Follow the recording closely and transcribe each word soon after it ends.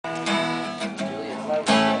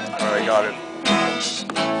I got it.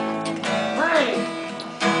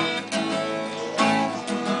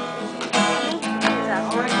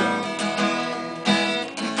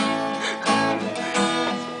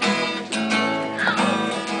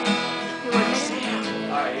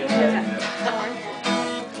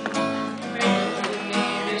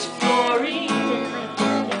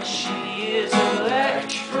 She is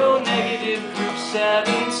electronegative group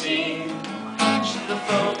 17. She's the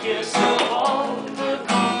focus of all the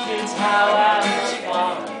cool kids, how atoms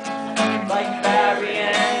form, like Barry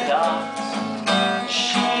and Dots.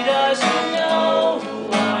 She doesn't know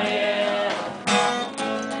who I am.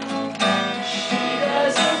 She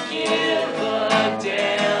doesn't give a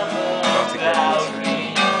damn about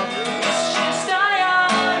me. It's just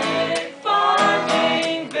ionic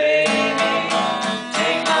bonding, baby.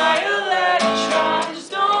 Take my electrons,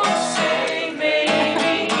 don't say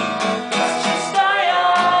maybe. It's just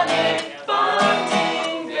ionic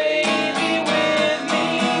bonding, baby, with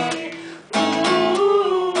me.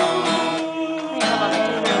 Ooh.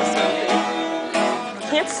 I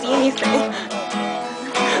can't see anything.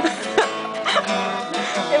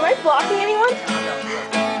 Am I blocking anyone?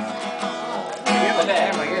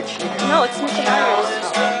 No, it's Mr.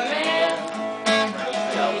 Myers.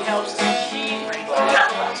 He helps to keep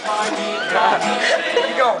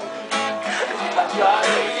Keep going. got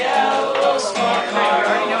a yellow smart car,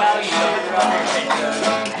 how you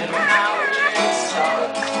run, and how it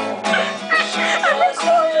sucks. She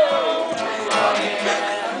doesn't know who I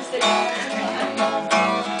am.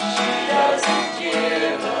 She doesn't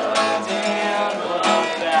give a damn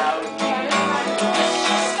about me. It's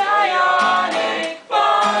just ionic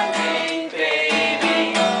bonding,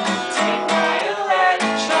 baby. Take my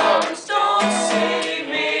electrons, don't say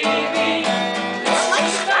maybe. It's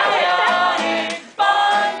just ionic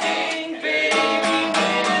bonding, baby,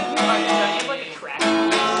 with me.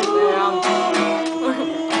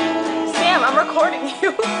 Sam, I'm recording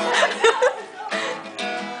you.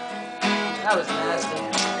 That was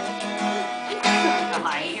nasty.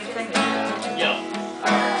 Yo.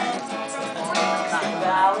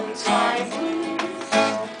 Valentine blues,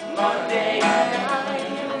 Monday night,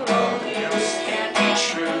 this can't be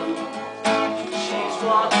true. She's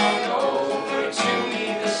walking over to me,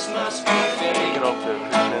 this must be fake. Get up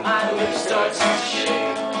there. My lips start to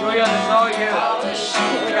shake. Julia, this is all you. All the shit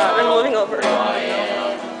Oh my god, I'm moving over. I am.